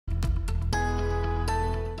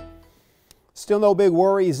Still no big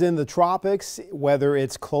worries in the tropics, whether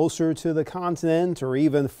it's closer to the continent or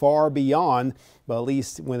even far beyond. But at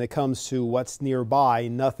least when it comes to what's nearby,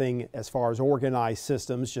 nothing as far as organized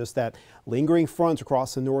systems, just that lingering front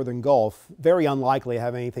across the northern Gulf. Very unlikely to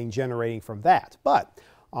have anything generating from that. But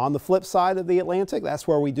on the flip side of the Atlantic, that's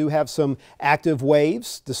where we do have some active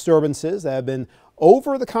waves, disturbances that have been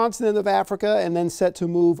over the continent of Africa and then set to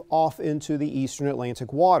move off into the eastern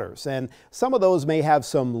Atlantic waters. And some of those may have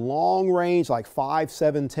some long range, like 5,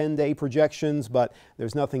 7, 10-day projections, but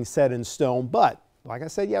there's nothing set in stone. But like I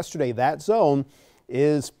said yesterday, that zone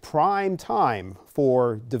is prime time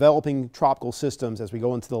for developing tropical systems as we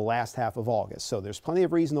go into the last half of August. So there's plenty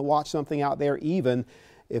of reason to watch something out there, even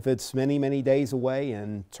if it's many, many days away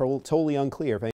and totally unclear if